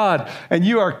of God, and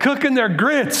you are cooking their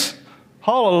grits.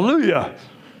 Hallelujah.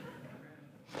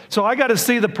 So I got to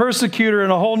see the persecutor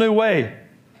in a whole new way.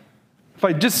 If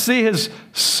I just see his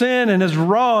sin and his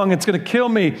wrong, it's going to kill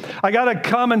me. I got to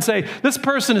come and say, this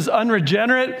person is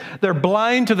unregenerate. They're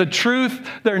blind to the truth,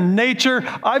 their nature.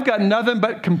 I've got nothing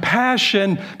but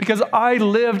compassion because I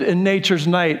lived in nature's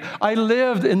night. I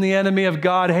lived in the enemy of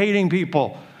God, hating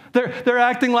people. They're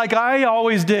acting like I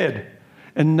always did.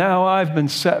 And now I've been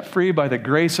set free by the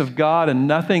grace of God, and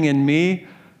nothing in me.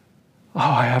 Oh,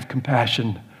 I have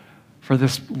compassion for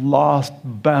this lost,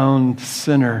 bound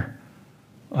sinner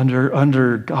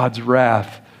under God's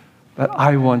wrath that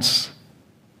I once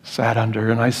sat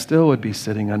under, and I still would be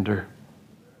sitting under.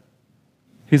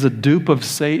 He's a dupe of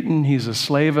Satan. He's a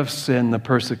slave of sin, the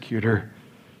persecutor.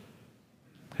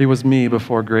 He was me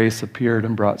before grace appeared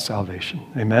and brought salvation.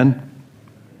 Amen?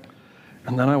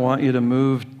 And then I want you to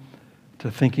move to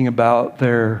thinking about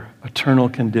their eternal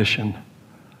condition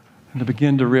and to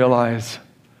begin to realize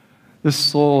this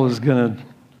soul is going to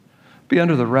be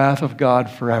under the wrath of God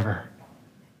forever.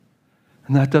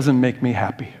 And that doesn't make me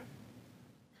happy.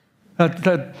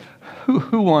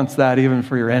 Who wants that even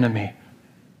for your enemy?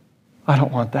 I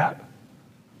don't want that.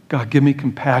 God, give me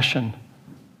compassion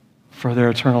for their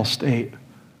eternal state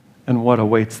and what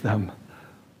awaits them.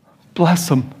 Bless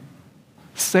them.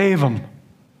 Save them.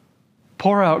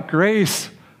 Pour out grace.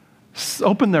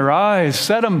 Open their eyes.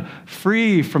 Set them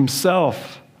free from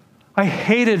self. I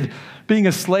hated being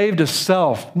a slave to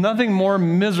self. Nothing more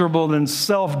miserable than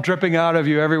self dripping out of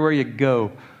you everywhere you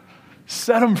go.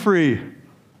 Set them free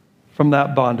from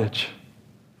that bondage.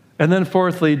 And then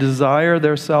fourthly, desire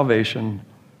their salvation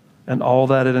and all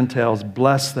that it entails.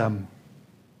 Bless them.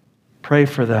 Pray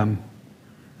for them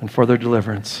and for their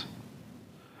deliverance.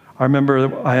 I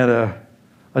remember I had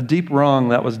a deep wrong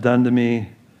that was done to me,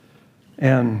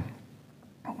 and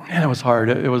it was hard.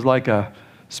 It was like a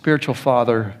spiritual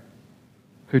father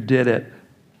who did it.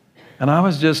 And I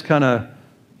was just kind of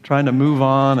trying to move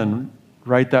on and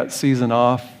write that season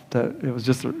off. That it was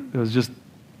just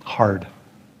hard.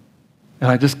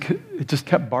 And it just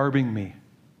kept barbing me.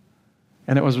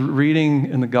 And it was reading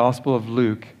in the Gospel of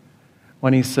Luke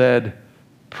when he said,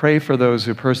 pray for those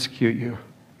who persecute you.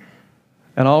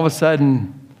 And all of a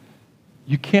sudden,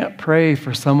 you can't pray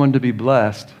for someone to be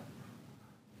blessed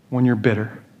when you're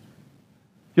bitter.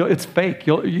 It's fake.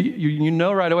 You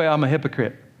know right away I'm a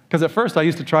hypocrite. Because at first I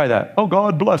used to try that. Oh,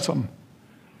 God bless them.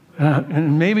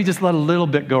 And maybe just let a little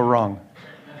bit go wrong.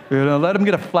 Let them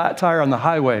get a flat tire on the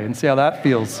highway and see how that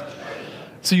feels.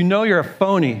 So you know you're a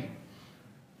phony.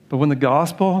 But when the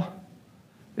gospel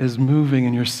is moving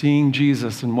and you're seeing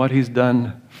Jesus and what he's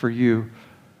done for you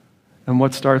and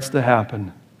what starts to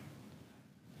happen,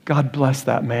 God bless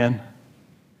that man.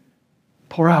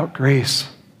 Pour out grace.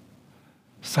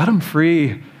 Set him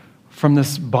free from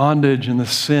this bondage and the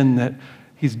sin that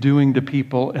he's doing to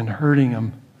people and hurting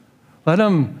them. Let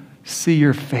him see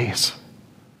your face.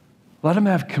 Let him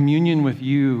have communion with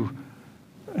you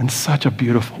in such a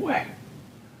beautiful way.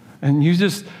 And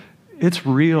it's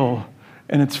real,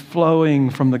 And it's flowing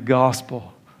from the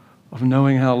gospel of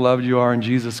knowing how loved you are in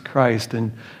Jesus Christ.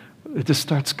 And it just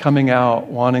starts coming out,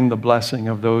 wanting the blessing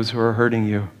of those who are hurting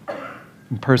you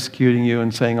and persecuting you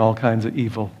and saying all kinds of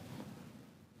evil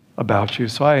about you.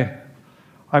 So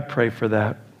I pray for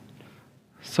that.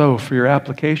 So for your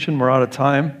application, we're out of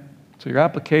time. So your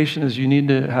application is you need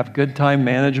to have good time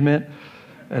management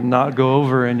and not go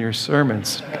over in your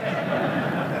sermons.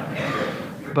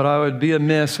 But I would be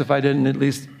amiss if I didn't at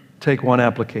least take one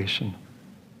application.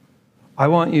 I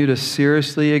want you to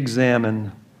seriously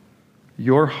examine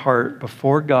your heart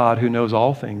before God, who knows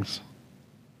all things,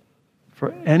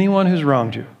 for anyone who's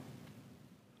wronged you.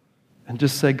 And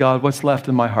just say, God, what's left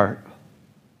in my heart?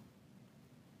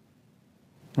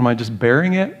 Am I just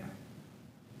bearing it?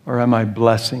 Or am I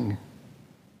blessing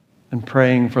and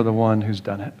praying for the one who's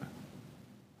done it?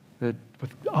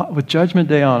 With Judgment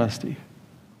Day honesty,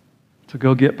 to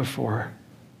go get before,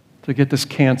 to get this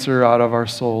cancer out of our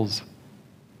souls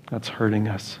that's hurting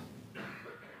us.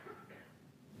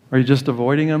 Are you just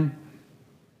avoiding them?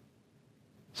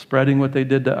 Spreading what they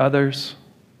did to others?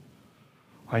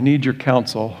 I need your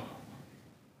counsel.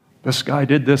 This guy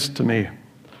did this to me.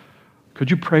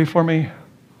 Could you pray for me?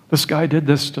 This guy did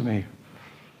this to me.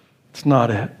 It's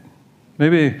not it.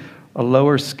 Maybe a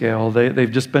lower scale.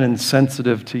 They've just been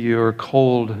insensitive to you or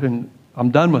cold, and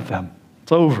I'm done with them.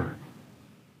 It's over.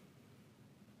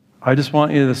 I just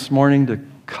want you this morning to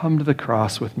come to the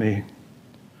cross with me,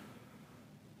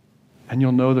 and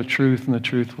you'll know the truth, and the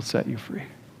truth will set you free.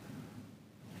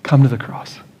 Come to the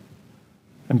cross,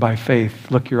 and by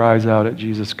faith, look your eyes out at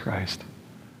Jesus Christ,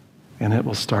 and it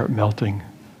will start melting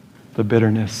the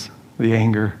bitterness, the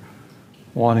anger,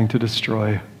 wanting to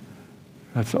destroy.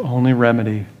 That's the only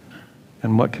remedy,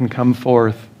 and what can come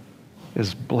forth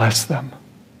is bless them.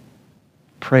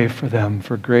 Pray for them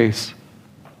for grace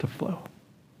to flow.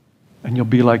 And you'll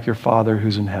be like your Father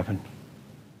who's in heaven.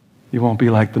 You won't be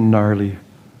like the gnarly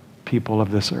people of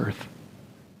this earth.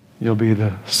 You'll be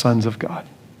the sons of God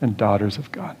and daughters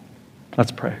of God.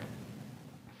 Let's pray.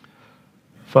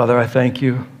 Father, I thank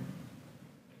you.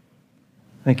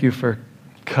 Thank you for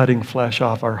cutting flesh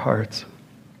off our hearts,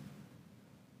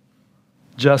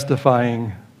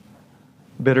 justifying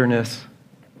bitterness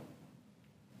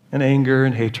and anger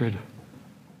and hatred.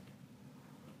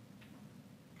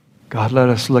 God, let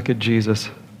us look at Jesus,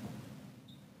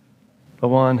 the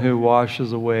one who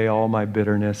washes away all my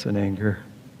bitterness and anger,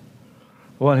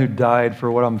 the one who died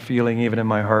for what I'm feeling even in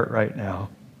my heart right now.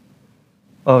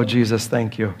 Oh, Jesus,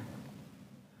 thank you.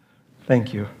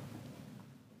 Thank you.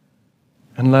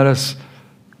 And let us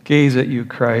gaze at you,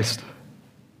 Christ.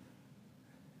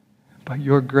 By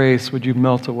your grace, would you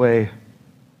melt away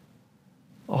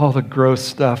all the gross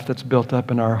stuff that's built up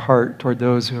in our heart toward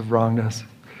those who have wronged us.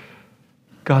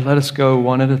 God, let us go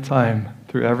one at a time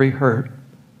through every hurt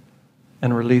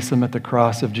and release them at the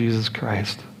cross of Jesus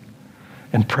Christ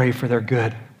and pray for their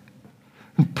good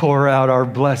and pour out our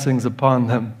blessings upon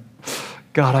them.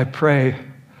 God, I pray,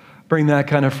 bring that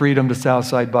kind of freedom to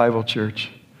Southside Bible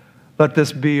Church. Let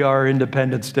this be our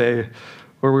Independence Day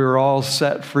where we were all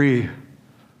set free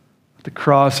at the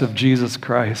cross of Jesus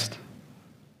Christ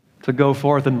to go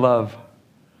forth in love.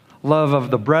 Love of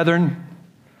the brethren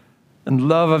and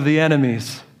love of the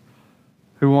enemies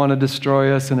who want to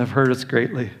destroy us and have hurt us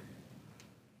greatly.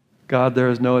 God, there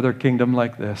is no other kingdom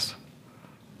like this.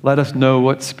 Let us know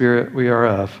what spirit we are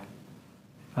of.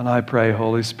 And I pray,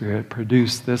 Holy Spirit,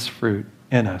 produce this fruit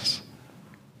in us.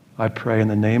 I pray in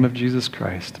the name of Jesus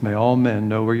Christ, may all men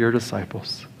know we're your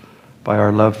disciples by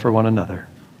our love for one another.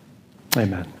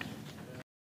 Amen.